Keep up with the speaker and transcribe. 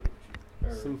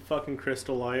Some fucking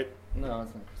Crystal Light. No,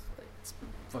 it's not Crystal Light. It's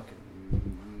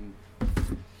fucking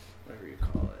whatever you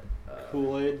call it.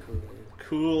 Kool-Aid. Kool-Aid.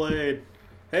 Kool-Aid.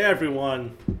 Hey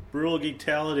everyone, Brutal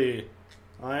Geektality.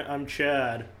 I'm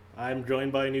Chad. I'm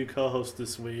joined by a new co-host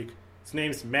this week. His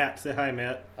name's Matt. Say hi,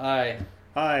 Matt. Hi.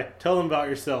 Hi. Tell them about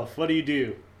yourself. What do you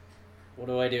do? What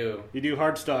do I do? You do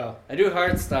hardstyle. I do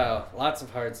hardstyle. Lots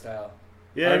of hardstyle.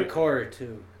 Yeah. Hardcore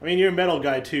too. I mean, you're a metal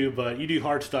guy too, but you do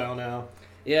hardstyle now.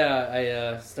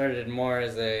 Yeah, I started more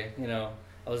as I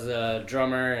was a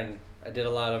drummer and I did a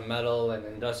lot of metal and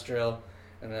industrial,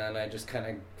 and then I just kind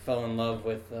of fell in love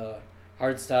with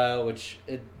hardstyle, which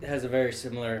it has a very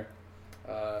similar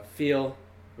feel,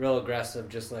 real aggressive,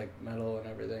 just like metal and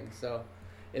everything. So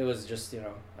it was just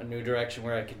a new direction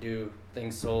where I could do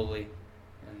things solely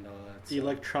and all that. So.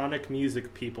 Electronic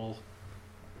music, people.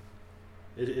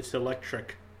 It's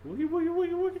electric. Woogie, woogie,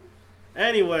 woogie, woogie.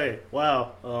 Anyway,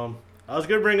 wow. I was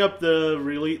gonna bring up the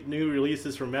new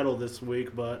releases for metal this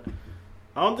week, but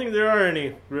I don't think there are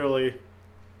any really.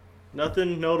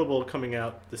 Nothing notable coming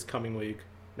out this coming week.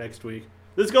 Next week.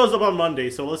 This goes up on Monday,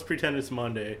 so let's pretend it's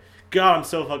Monday. God, I'm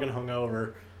so fucking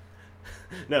hungover.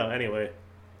 No, anyway.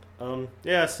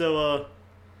 Yeah, so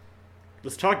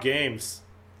let's talk games.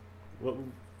 What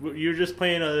you're just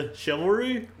playing a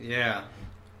Chivalry? Yeah.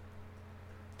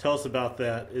 Tell us about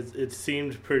that. It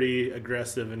seemed pretty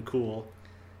aggressive and cool.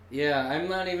 Yeah, I'm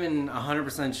not even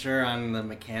 100% sure on the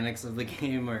mechanics of the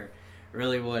game or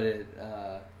really what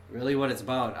it's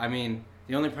about. I mean,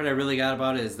 the only part I really got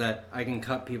about it is that I can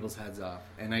cut people's heads off,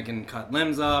 and I can cut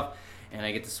limbs off, and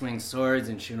I get to swing swords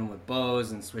and shoot them with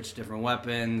bows and switch different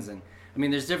weapons. And I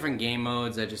mean, there's different game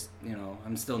modes. I just,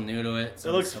 I'm still new to it. So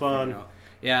it looks fun.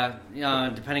 Yeah,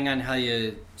 depending on how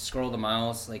you scroll the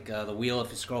mouse, like the wheel,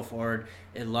 if you scroll forward,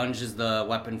 it lunges the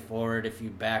weapon forward. If you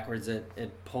backwards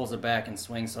it pulls it back and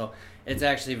swings. So it's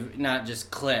actually not just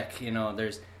click.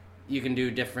 You can do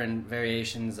different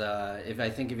variations. If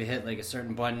you hit like a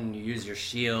certain button, you use your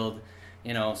shield.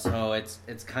 So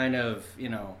it's kind of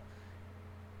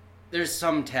there's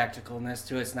some tacticalness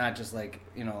to it. It's not just like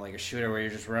like a shooter where you're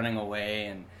just running away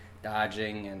and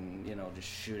dodging and just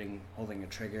shooting, holding a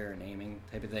trigger and aiming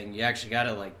type of thing. You actually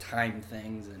gotta like time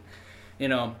things, and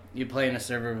you play in a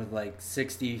server with like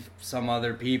 60 some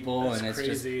other people. That's and it's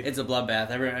crazy. It's a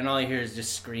bloodbath. And all you hear is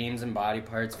just screams and body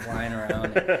parts flying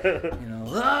around.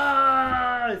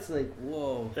 It's like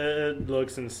whoa. It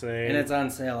looks insane. And it's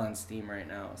on sale on Steam right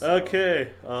now. So.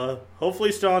 Okay,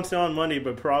 hopefully still on sale on Monday,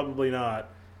 but probably not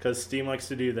because Steam likes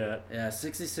to do that. Yeah,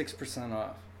 66%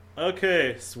 off.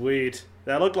 Okay, sweet.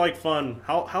 That looked like fun.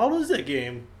 How old is that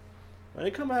game? When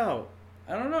did it come out?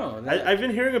 I don't know. I've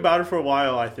been hearing about it for a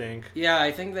while, I think. Yeah,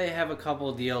 I think they have a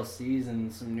couple DLCs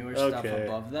and some newer stuff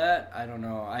above that. I don't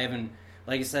know. I haven't...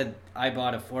 Like I said, I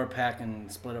bought a 4-pack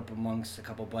and split up amongst a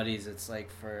couple buddies. It's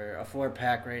like for a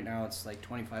 4-pack right now, it's like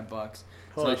 $25.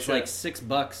 So it's like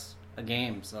 $6 a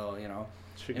game. So,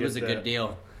 it was a good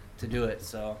deal to do it.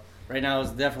 So right now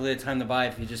is definitely the time to buy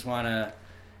if you just want to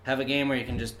have a game where you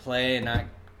can just play and not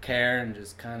care and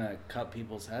just kind of cut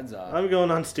people's heads off. I'm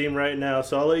going on Steam right now,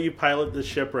 so I'll let you pilot the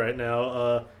ship right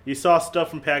now. You saw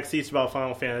stuff from PAX East about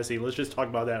Final Fantasy. Let's just talk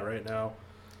about that right now.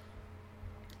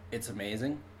 It's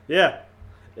amazing. Yeah.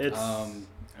 It's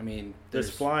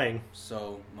there's flying.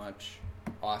 So much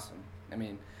awesome. I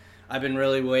mean, I've been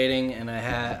really waiting, and I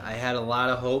had a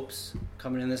lot of hopes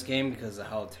coming in this game because of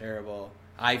how terrible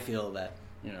I feel that,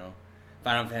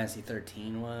 Final Fantasy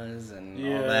 13 was and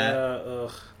all that.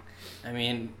 Ugh. I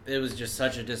mean, it was just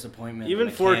such a disappointment. Even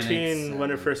 14,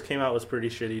 when it first came out, was pretty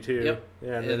shitty, too. Yep.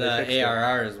 Yeah, the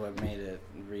ARR is what made it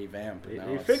revamp.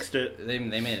 They fixed it. They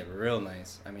made it real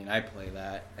nice. I mean, I play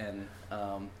that, and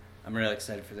I'm really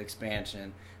excited for the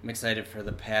expansion. I'm excited for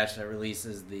the patch that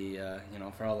releases the,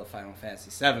 for all the Final Fantasy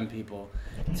 7 people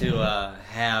to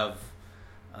have...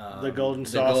 the Golden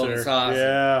Saucer.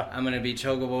 Yeah. I'm going to be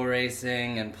chocobo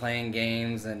racing and playing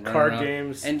games and card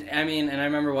games. And I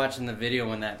remember watching the video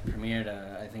when that premiered,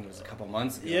 I think it was a couple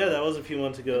months ago. Yeah, that was a few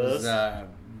months ago. It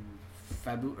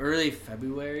was early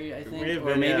February, I think.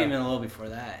 Or maybe even a little before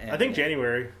that. And, I think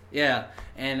January. Yeah.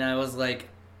 And I was like,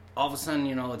 all of a sudden,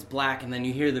 it's black, and then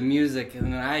you hear the music,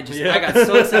 and then I got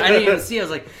so excited. I didn't even see it. I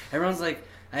was like, everyone's like,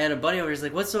 I had a buddy over. He's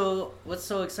like, "What's so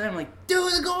exciting?" I'm like,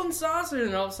 "Dude, the Golden Saucer!"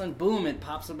 And all of a sudden, boom! It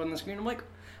pops up on the screen. I'm like,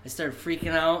 I started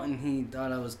freaking out, and he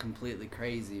thought I was completely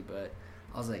crazy. But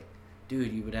I was like,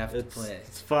 "Dude, you would have to play."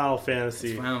 It's Final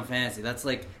Fantasy. It's Final Fantasy. That's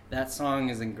like that song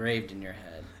is engraved in your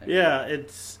head. Yeah,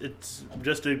 it's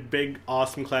just a big,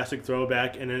 awesome classic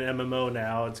throwback in an MMO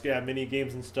now. It's got mini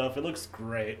games and stuff. It looks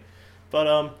great.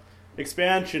 But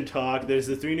expansion talk. There's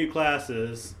the 3 new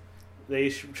classes. they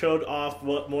showed off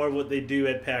what they do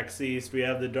at PAX East. We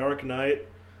have the Dark Knight,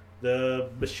 the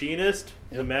Machinist,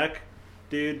 the mech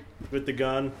dude with the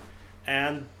gun,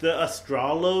 and the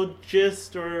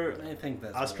Astrologist, or I think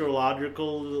that's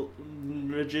astrological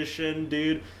magician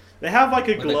dude. They have like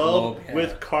a globe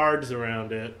with cards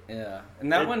around it. Yeah,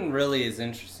 and that one really is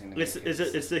interesting to me.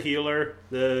 It's the healer,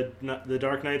 the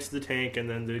Dark Knight's the tank, and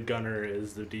then the gunner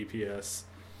is the DPS.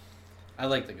 I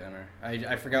like the gunner.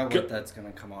 I forgot what that's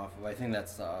gonna come off of. I think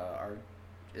that's the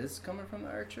is coming from the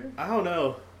archer. I don't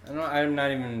know. I'm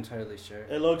not even entirely sure.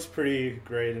 It looks pretty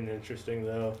great and interesting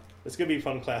though. It's gonna be a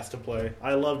fun class to play.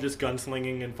 I love just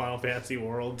gunslinging in Final Fantasy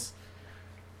Worlds.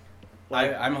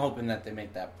 I'm hoping that they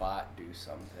make that bot do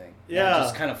something. Yeah,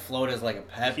 just kind of float as like a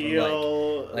pet,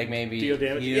 heal, like maybe deal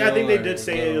damage. Yeah, I think they did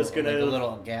say it was gonna like a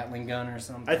little Gatling gun or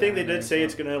something. I think they did say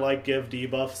it's gonna like give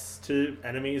debuffs to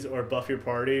enemies or buff your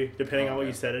party depending on what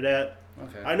you set it at.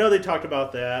 Okay. I know they talked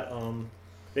about that.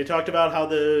 They talked about how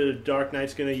the Dark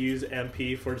Knight's gonna use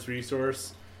MP for its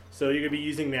resource, so you're gonna be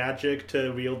using magic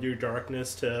to wield your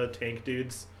darkness to tank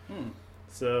dudes.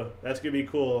 So that's gonna be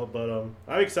cool. But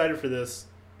I'm excited for this.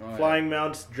 Flying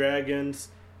mounts, dragons.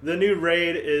 The new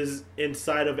raid is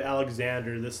inside of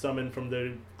Alexander, the summon from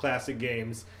the classic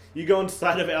games. You go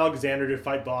inside of Alexander to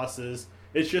fight bosses.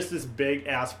 It's just this big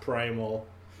ass primal.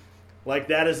 Like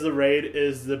that is the raid,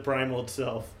 is the primal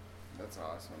itself. That's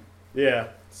awesome. Yeah,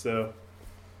 so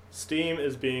Steam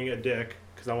is being a dick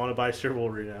because I want to buy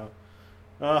Chivalry now.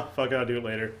 Oh, fuck it, I'll do it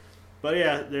later. But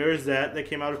yeah, there's that. That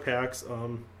came out of PAX.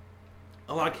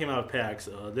 A lot came out of PAX.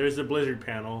 There's the Blizzard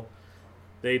panel.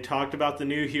 They talked about the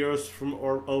new heroes from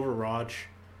Overwatch.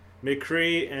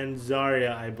 McCree and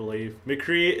Zarya, I believe.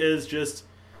 McCree is just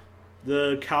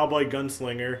the cowboy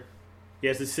gunslinger. He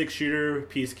has a 6-shooter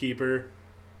Peacekeeper.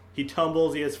 He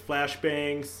tumbles, he has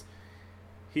flashbangs.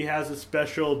 He has a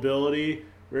special ability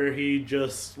where he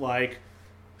just, like,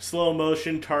 slow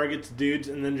motion targets dudes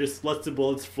and then just lets the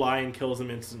bullets fly and kills them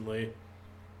instantly.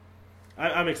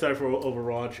 I'm excited for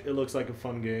Overwatch. It looks like a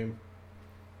fun game.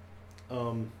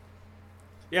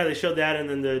 Yeah, they showed that, and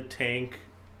then the tank.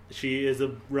 She is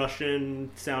a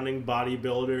Russian-sounding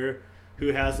bodybuilder who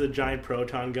has a giant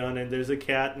proton gun, and there's a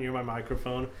cat near my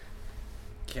microphone.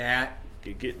 Cat.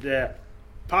 Get that.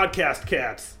 Podcast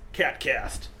cats.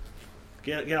 Catcast.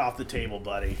 Get off the table,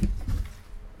 buddy.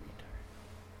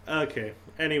 Okay.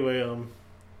 Anyway,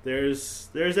 there's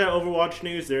that Overwatch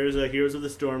news. There's Heroes of the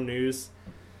Storm news.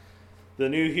 The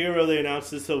new hero they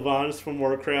announced is Sylvanas from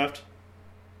Warcraft.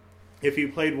 If you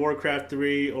played Warcraft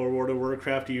 3 or World of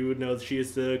Warcraft, you would know that she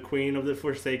is the queen of the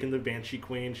Forsaken, the Banshee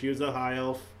Queen. She was a high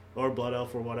elf, or blood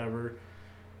elf, or whatever,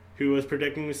 who was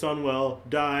protecting the sun well,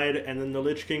 died, and then the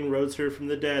Lich King rose her from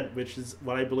the dead, which is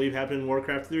what I believe happened in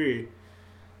Warcraft 3.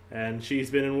 And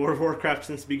she's been in World of Warcraft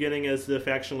since the beginning as the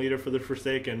faction leader for the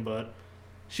Forsaken, but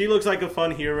she looks like a fun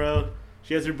hero.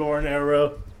 She has her bow and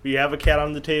arrow. We have a cat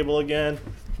on the table again.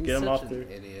 Get him off there.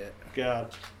 Idiot.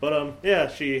 God. But, yeah,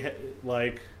 she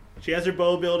has her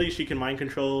bow ability. She can mind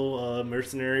control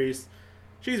mercenaries.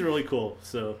 She's really cool.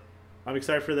 So I'm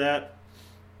excited for that.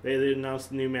 They announced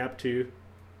the new map too.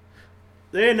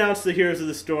 They announced the Heroes of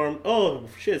the Storm. Oh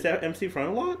shit! Is that MC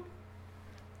Frontalot?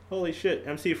 Holy shit!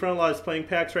 MC Frontalot is playing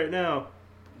PAX right now.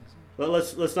 But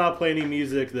let's not play any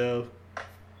music though.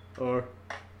 Or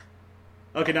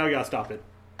okay, now we gotta stop it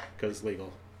because it's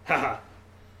legal. Haha.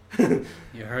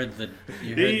 You heard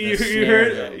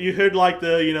you heard like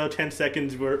the 10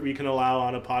 seconds where we can allow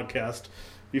on a podcast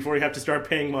before you have to start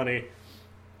paying money.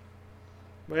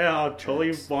 Well, yeah, I'll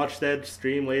totally watch that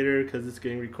stream later because it's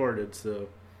getting recorded. So,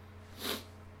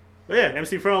 but yeah,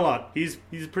 MC Frontalot. He's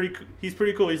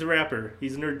pretty cool. He's a rapper.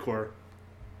 He's nerdcore.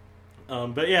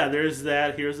 But yeah, there's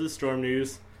that. Here's the Storm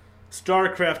news.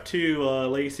 StarCraft 2,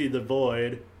 Legacy of the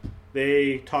Void.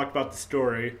 They talked about the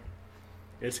story.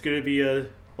 It's going to be a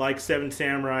like Seven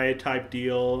Samurai type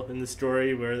deal in the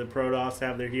story where the Protoss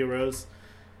have their heroes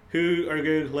who are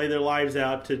going to lay their lives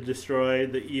out to destroy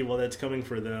the evil that's coming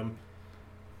for them.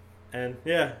 And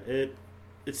yeah, it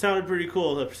sounded pretty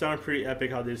cool. It sounded pretty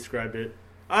epic how they described it.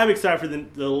 I'm excited for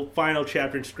the final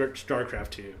chapter in StarCraft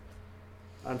 2.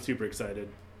 I'm super excited.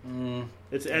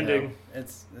 It's ending. Yeah,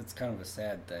 it's kind of a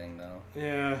sad thing though.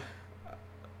 Yeah,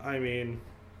 I mean,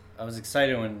 I was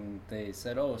excited when they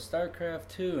said, "Oh, StarCraft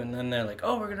 2," and then they're like,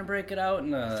 "Oh, we're gonna break it out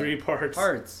in 3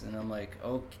 parts." And I'm like,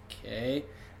 "Okay."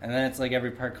 And then it's like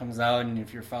every part comes out, and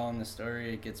if you're following the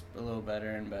story, it gets a little better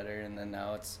and better. And then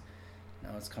now it's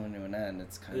coming to an end.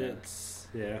 It's kind of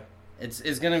yeah.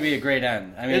 It's going to be a great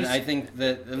end. I mean, I think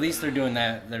that at least they're doing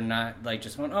that. They're not like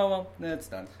just going, oh well, that's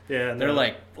done. Yeah, they're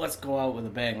like, let's go out with a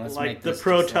bang. Let's make this. The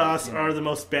Protoss are the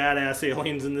most badass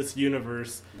aliens in this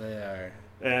universe. They are,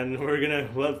 and we're gonna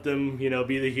let them,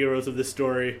 be the heroes of this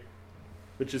story,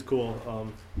 which is cool.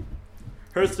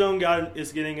 Hearthstone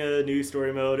is getting a new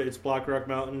story mode. It's Blackrock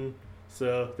Mountain,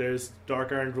 so there's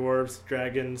Dark Iron Dwarves,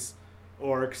 dragons,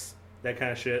 orcs, that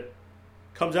kind of shit.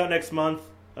 Comes out next month.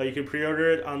 You can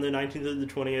pre-order it on the 19th or the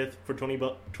 20th for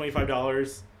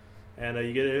 $25, and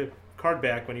you get a card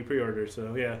back when you pre-order.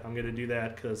 So yeah, I'm gonna do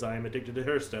that because I am addicted to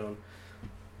Hearthstone.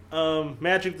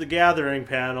 Magic the Gathering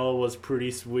panel was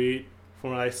pretty sweet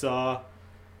from what I saw.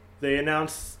 They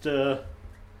announced,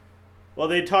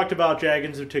 they talked about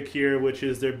Dragons of Takir, which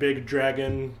is their big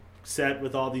dragon set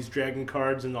with all these dragon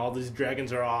cards, and all these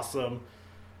dragons are awesome.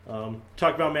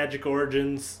 Talked about Magic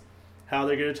Origins, how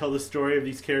they're going to tell the story of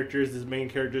these characters, these main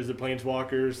characters, the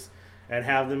Planeswalkers, and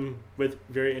have them with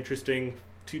very interesting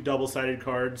two double-sided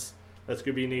cards. That's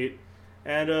going to be neat.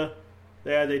 And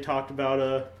they talked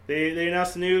about they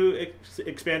announced a new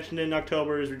expansion in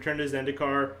October, is Return to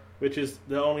Zendikar, which is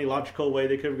the only logical way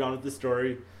they could have gone with the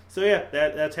story. So yeah,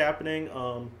 that's happening.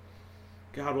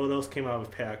 God, what else came out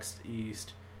of PAX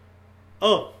East?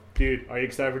 Oh, dude, are you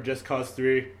excited for Just Cause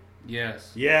 3?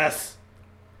 Yes.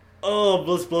 Oh,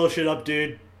 let's blow shit up,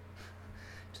 dude.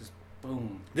 Just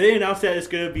boom. They announced that it's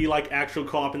going to be like actual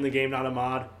co-op in the game, not a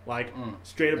mod. Like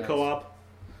straight up co-op.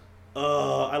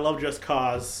 I love Just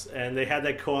Cause, and they had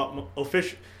that co-op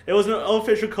official. It was an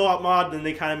official co-op mod, then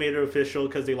they kind of made it official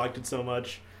because they liked it so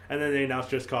much. And then they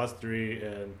announced Just Cause 3,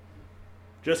 and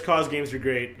Just Cause games are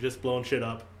great, just blowing shit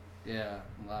up. Yeah,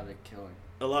 a lot of killing.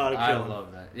 I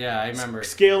love that. Yeah, I remember.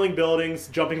 Scaling buildings,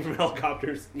 jumping from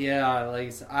helicopters. Yeah,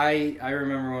 like, I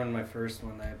remember when my first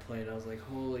one that I played, I was like,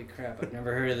 holy crap, I've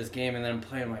never heard of this game, and then I'm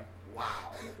playing, I'm like, wow.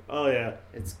 Oh, yeah.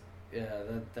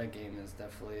 That game is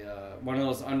definitely one of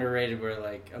those underrated where,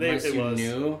 like, unless you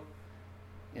knew,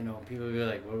 people would be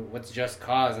like, well, what's Just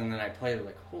Cause? And then I played it,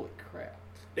 like, holy crap.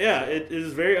 Yeah, it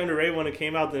was very underrated when it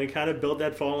came out, then it kind of built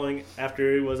that following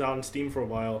after it was out on Steam for a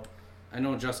while. I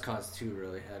know Just Cause 2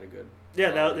 really had a good...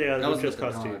 Yeah, that was Just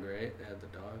Cause dog, 2. Right? It had the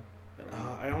dog.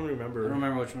 I don't remember. I don't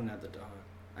remember which one had the dog.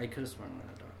 I could have sworn one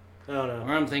had the I dog. don't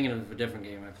know. Or I'm thinking of a different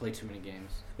game. I play too many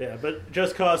games. Yeah, but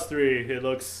Just Cause 3, it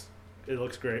looks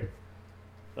great.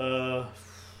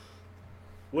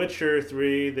 Witcher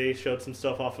 3, they showed some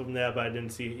stuff off of that, but I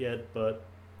didn't see it yet. But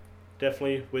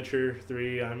definitely Witcher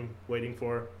 3, I'm waiting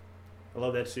for. I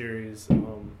love that series.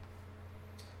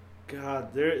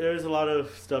 God, there's a lot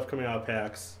of stuff coming out of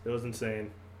PAX. It was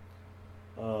insane.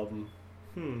 Oh,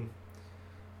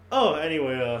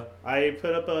 anyway, I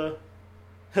put up a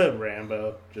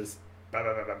Rambo. Just bah,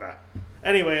 bah, bah, bah, bah.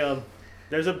 Anyway,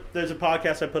 there's a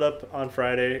podcast I put up on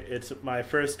Friday. It's my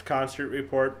first concert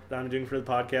report that I'm doing for the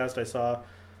podcast. I saw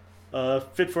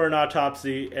Fit for an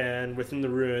Autopsy and Within the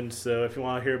Ruins. So if you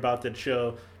want to hear about that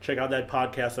show, check out that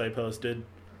podcast that I posted.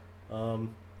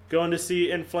 Going to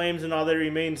see In Flames and All That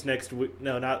Remains next week.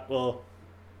 No, not well.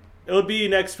 It will be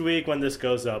next week when this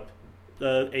goes up,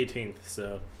 the 18th.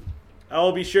 So I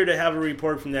will be sure to have a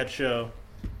report from that show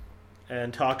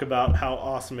and talk about how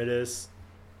awesome it is.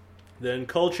 Then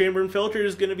Cold Chamber and Filter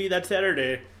is going to be that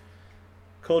Saturday.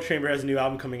 Cold Chamber has a new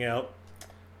album coming out.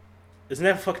 Isn't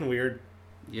that fucking weird?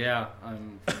 Yeah,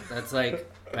 that's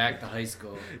like back to high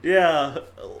school. Yeah,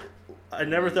 I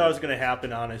never thought it was going to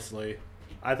happen, honestly.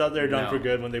 I thought they were done for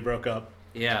good when they broke up.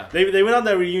 Yeah. They went on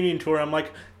that reunion tour. I'm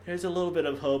like, there's a little bit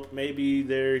of hope. Maybe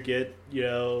they get,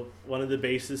 one of the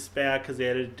bassists back because they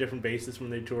had a different bassist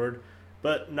when they toured.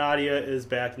 But Nadia is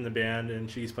back in the band, and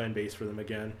she's playing bass for them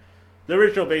again. The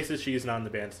original bassist, she's not in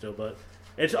the band still, but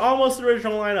it's almost the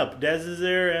original lineup. Dez is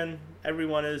there, and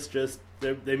everyone is just,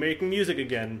 they're making music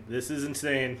again. This is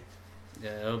insane.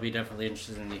 Yeah, it'll be definitely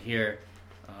interesting to hear.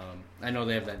 I know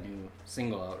they have that new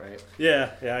single out, right?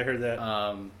 Yeah, I heard that.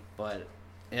 But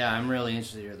yeah, I'm really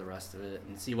interested to hear the rest of it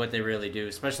and see what they really do,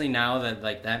 especially now that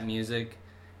like that music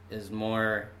is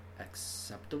more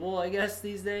acceptable, I guess,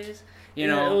 these days. It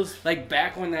was like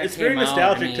back when that came out. It's very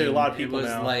nostalgic to a lot of people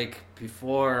now. It was like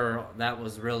before that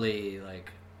was really like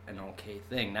an okay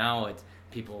thing. Now it's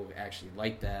people actually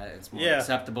like that. It's more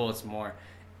acceptable. It's more,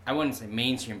 I wouldn't say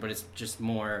mainstream, but it's just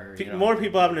more. More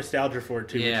people have nostalgia for it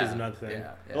too, which is another thing.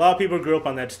 Yeah. A lot of people grew up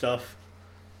on that stuff.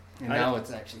 And now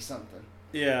it's actually something.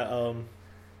 Yeah.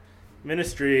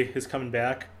 Ministry is coming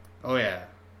back. Oh yeah.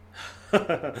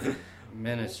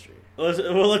 Ministry.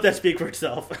 We'll let that speak for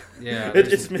itself. Yeah.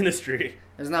 It's Ministry.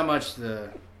 There's not much to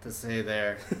say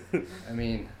there. I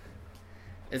mean,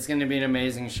 It's going to be an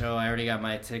amazing show. I already got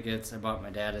my tickets. I bought my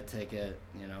dad a ticket.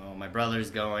 My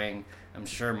brother's going. I'm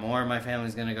sure more of my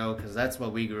family's going to go because that's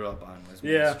what we grew up on was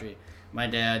Ministry. My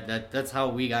dad, that's how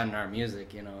we got in our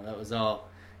music, That was all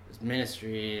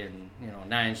Ministry and,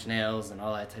 Nine Inch Nails and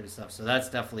all that type of stuff. So that's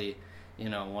definitely,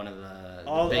 one of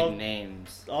the big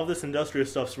names. All this industrial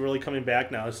stuff's really coming back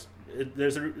now.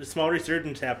 There's a small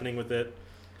resurgence happening with it.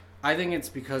 I think it's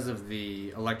because of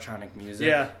the electronic music.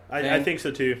 Yeah, I think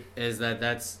so too. Is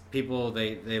that's people,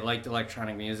 they liked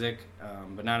electronic music,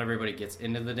 but not everybody gets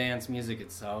into the dance music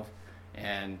itself.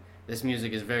 And this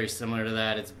music is very similar to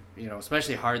that. It's,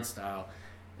 especially hardstyle.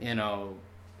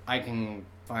 I can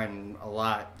find a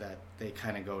lot that they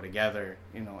kind of go together,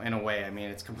 in a way. I mean,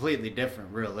 it's completely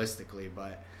different realistically,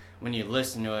 but when you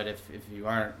listen to it, if you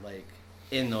aren't like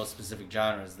in those specific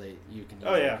genres, you can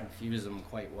confuse them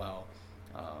quite well.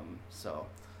 So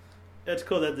it's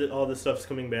cool that all this stuff's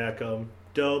coming back.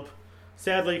 Dope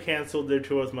sadly canceled their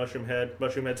tour with Mushroom Head.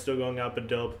 Mushroom Head's still going out, but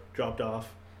Dope dropped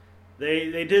off.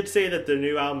 They did say that the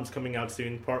new album's coming out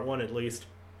soon, part 1 at least.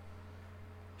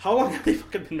 How long have they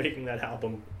fucking been making that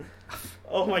album?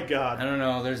 Oh my god. I don't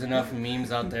know. There's enough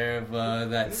memes out there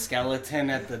of that skeleton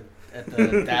at the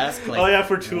desk. Like, oh yeah,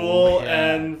 for Tool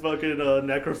and fucking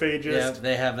Necrophagist. Yeah,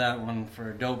 they have that one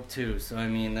for Dope too. So I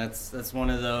mean, that's one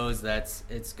of those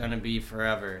it's gonna be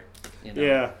forever.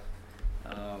 Yeah.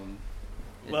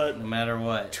 But no matter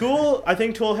what. Tool, I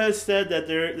think Tool has said that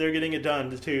they're getting it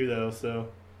done too, though. So.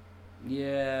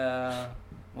 Yeah,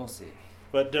 we'll see.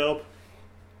 But Dope.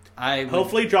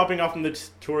 Hopefully dropping off from the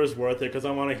tour is worth it because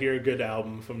I want to hear a good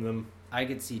album from them. I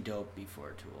could see Dope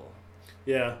before Tool.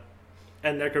 Yeah.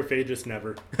 And Necrophagist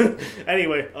never.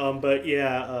 Anyway, but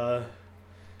yeah,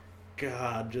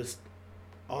 God, just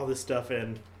all this stuff.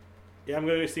 And yeah, I'm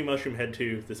going to see Mushroom Head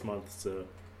 2 this month. So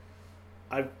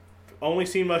I've only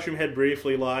seen Mushroom Head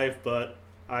briefly live, but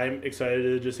I'm excited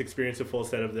to just experience a full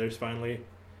set of theirs finally.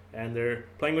 And they're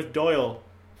playing with Doyle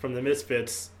from the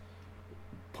Misfits.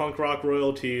 Punk rock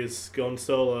royalties going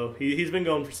solo. He's been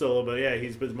going for solo, but yeah,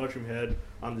 he's with Mushroom Head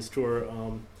on this tour.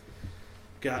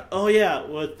 God, oh yeah,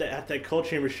 at that Cold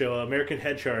Chamber show, American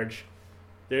Head Charge,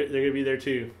 they're gonna be there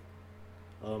too.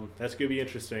 That's gonna be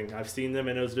interesting. I've seen them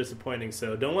and it was disappointing.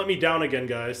 So don't let me down again,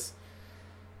 guys.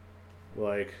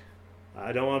 Like,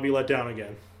 I don't want to be let down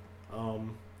again.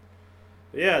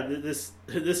 Yeah,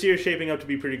 this year is shaping up to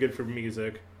be pretty good for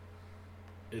music.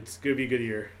 It's gonna be a good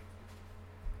year.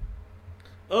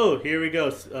 Oh, here we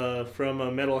go.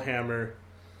 From Metal Hammer.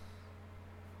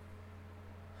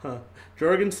 Huh.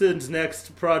 Jorgensen's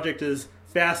next project is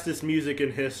fastest music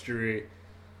in history.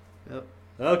 Yep.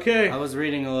 Okay. I was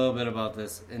reading a little bit about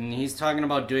this, and he's talking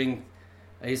about doing,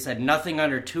 he said, nothing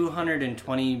under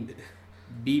 220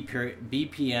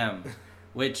 BPM,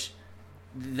 which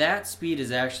that speed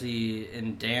is actually,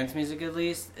 in dance music at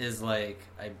least, is like,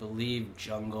 I believe,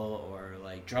 jungle or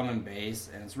like drum and bass,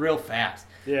 and it's real fast.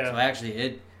 Yeah. So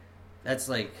actually, that's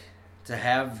like, to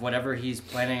have whatever he's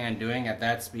planning on doing at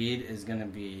that speed is going to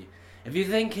be... If you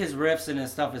think his riffs and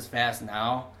his stuff is fast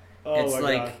now, it's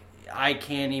like, God. I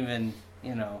can't even,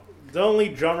 The only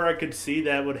drummer I could see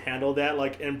that would handle that,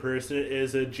 like, in person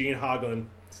is Gene Hoglan.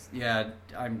 Yeah,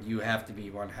 you have to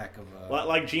be one heck of a...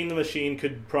 Like, Gene the Machine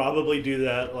could probably do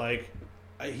that, like,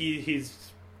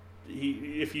 he's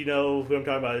if you know who I'm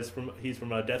talking about, he's from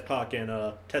Death Clock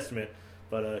and Testament,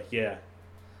 but, yeah.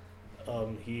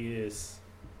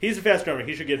 He's a fast drummer.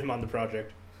 He should get him on the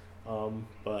project.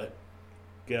 But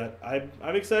yeah,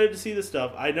 I'm excited to see this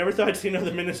stuff. I never thought I'd see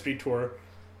another Ministry tour.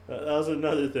 That was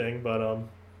another thing, but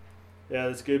yeah,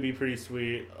 it's gonna be pretty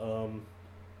sweet.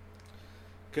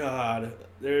 God,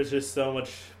 there's just so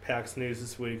much PAX news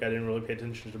this week. I didn't really pay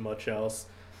attention to much else.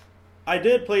 I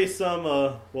did play some.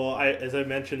 As I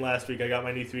mentioned last week, I got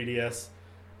my new 3DS.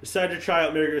 Decided to try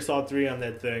out Metal Gear Solid 3 on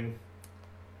that thing.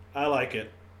 I like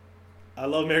it. I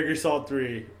love Metal Gear Solid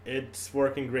 3. It's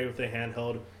working great with the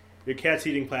handheld. Your cat's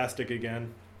eating plastic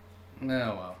again. Oh,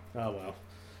 well. Oh,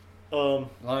 well.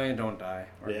 As long as you don't die.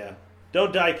 Yeah.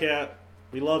 Don't die, cat.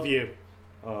 We love you.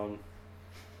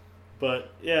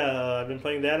 But, yeah, I've been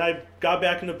playing that. And I got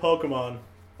back into Pokemon.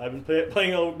 I've been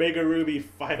playing Omega Ruby,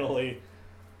 finally.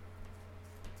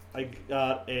 I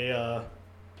got I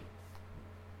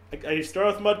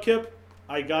started with Mudkip.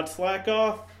 I got Slack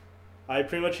off. I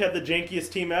pretty much had the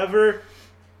jankiest team ever.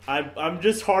 I'm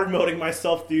just hard moding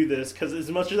myself through this because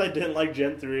as much as I didn't like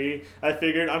Gen 3, I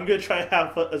figured I'm going to try to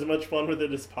have as much fun with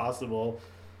it as possible.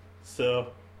 So,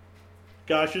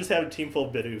 gosh, just have a team full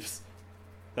of Bidoofs.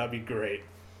 That'd be great.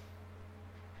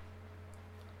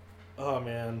 Oh,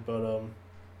 man, but,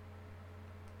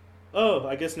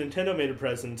 I guess Nintendo made a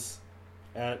presence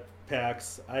at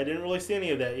packs. I didn't really see any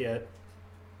of that yet.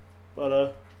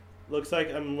 But, looks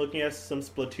like I'm looking at some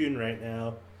Splatoon right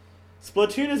now.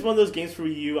 Splatoon is one of those games for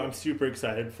Wii U I'm super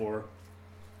excited for.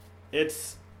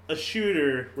 It's a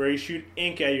shooter where you shoot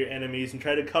ink at your enemies and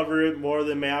try to cover it more of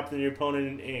the map than your opponent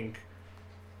in ink.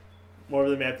 More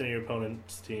of the map than your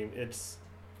opponent's team. It's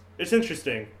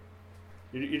interesting.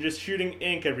 You're just shooting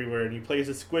ink everywhere, and you play as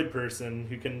a squid person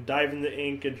who can dive in the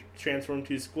ink and transform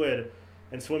to a squid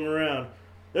and swim around.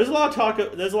 There's a lot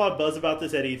of buzz about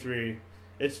this at E3.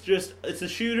 It's a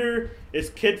shooter. It's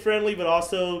kid friendly, but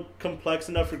also complex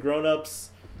enough for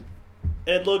grown-ups.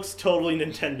 It looks totally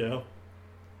Nintendo.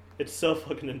 It's so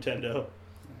fucking Nintendo.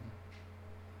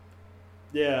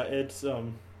 Yeah, it's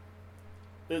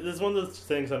this is one of those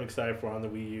things I'm excited for on the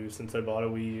Wii U since I bought a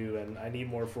Wii U and I need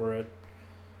more for it.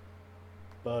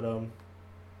 But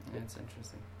it's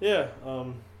interesting. Yeah,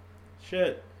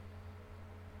 shit.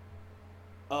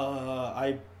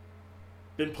 I've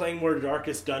been playing more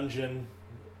Darkest Dungeon,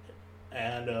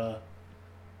 and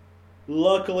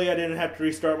luckily I didn't have to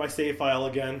restart my save file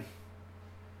again.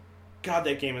 God,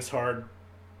 that game is hard.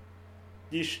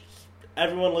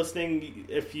 Everyone listening,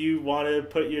 if you want to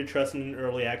put your trust in an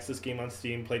early access game on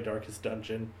Steam, play Darkest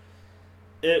Dungeon.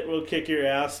 It will kick your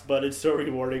ass, but it's so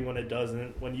rewarding when it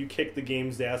doesn't. When you kick the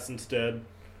game's ass instead,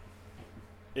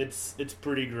 it's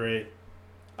pretty great.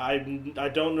 I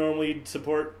don't normally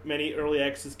support many early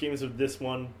access games, but this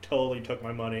one totally took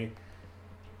my money.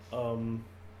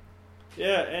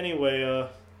 Yeah, anyway,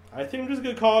 I think I'm just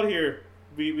going to call it here.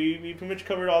 We pretty much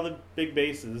covered all the big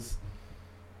bases.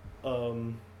 Yeah,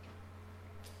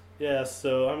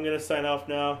 so I'm going to sign off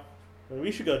now. We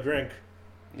should go drink.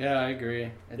 Yeah, I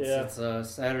agree. It's a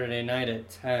Saturday night at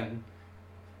 10.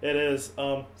 It is.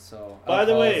 So by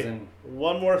the way,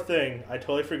 one more thing. I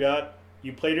totally forgot.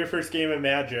 You played your first game of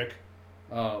Magic.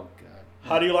 Oh, God.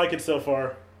 How do you like it so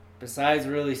far? Besides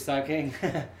really sucking.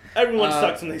 Everyone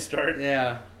sucks when they start.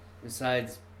 Yeah.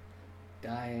 Besides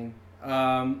dying.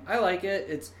 I like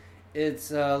it.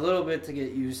 It's a little bit to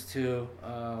get used to.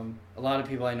 A lot of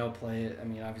people I know play it. I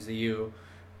mean, obviously you.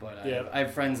 But I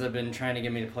have friends that have been trying to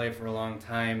get me to play it for a long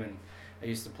time, and I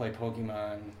used to play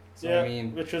Pokemon. So, yeah, I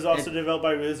mean, which was also developed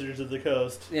by Wizards of the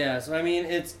Coast. Yeah, so I mean,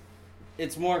 it's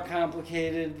more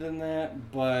complicated than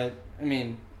that, but I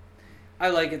mean, I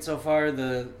like it so far.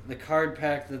 The card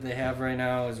pack that they have right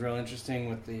now is real interesting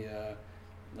with the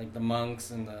like the monks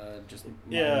and the just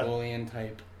Mongolian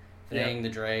type thing, the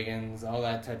dragons, all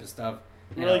that type of stuff.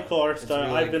 Really cool art style.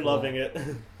 Really I've been loving it.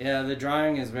 Yeah, the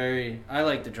drawing is I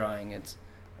like the drawing.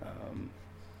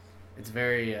 It's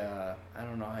very, I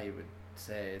don't know how you would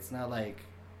say. It's not like,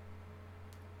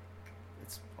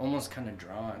 it's almost kind of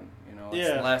drawn, you know?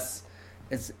 It's less,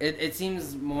 it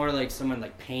seems more like someone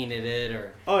like painted it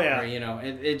or, or you know,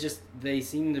 it just, they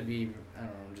seem to be, I don't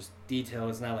know, just detailed.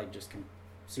 It's not like just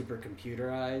super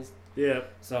computerized. Yeah.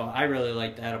 So I really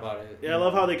like that about it. Yeah, I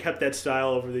love how they kept that style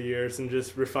over the years and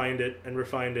just refined it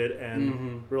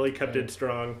and really kept it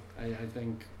strong. I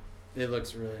think it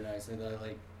looks really nice. I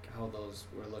like how those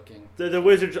were looking. The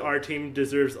Wizards art team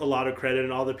deserves a lot of credit,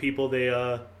 and all the people they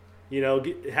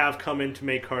have come in to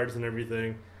make cards and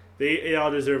everything. They all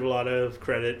deserve a lot of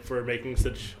credit for making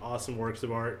such awesome works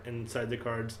of art inside the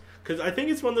cards. Because I think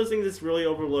it's one of those things that's really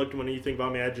overlooked when you think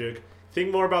about Magic.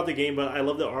 Think more about the game, but I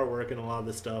love the artwork and a lot of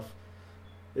the stuff.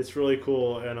 It's really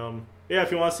cool, and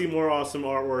if you want to see more awesome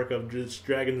artwork of just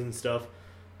dragons and stuff,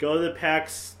 go to the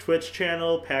PAX Twitch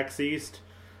channel, PAX East.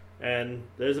 And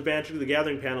there's a Magic the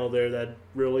Gathering panel there that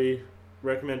really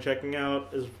recommend checking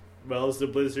out, as well as the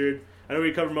Blizzard. I know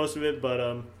we covered most of it, but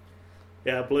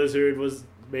Blizzard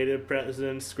made a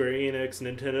presence, Square Enix,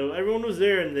 Nintendo. Everyone was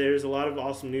there, and there's a lot of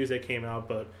awesome news that came out.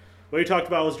 But what we talked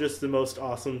about was just the most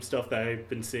awesome stuff that I've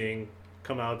been seeing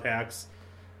come out of PAX.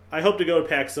 I hope to go to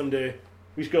PAX someday.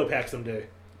 We should go to PAX someday.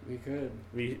 We could.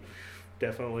 We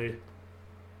definitely.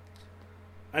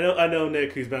 I know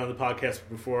Nick, who's been on the podcast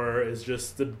before, is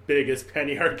just the biggest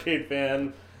Penny Arcade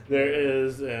fan there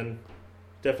is, and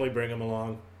definitely bring him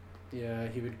along. Yeah,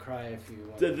 he would cry if you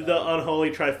wanted the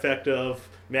unholy trifecta of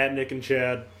Matt, Nick, and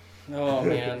Chad. Oh,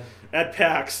 man. At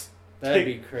PAX. That'd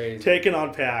be crazy. Taking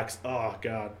on PAX. Oh,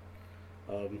 God.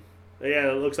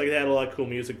 It looks like they had a lot of cool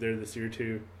music there this year,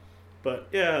 too.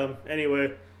 But,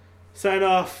 anyway, sign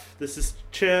off. This is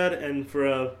Chad, and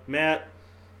for Matt,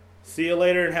 see you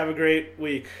later and have a great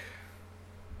week.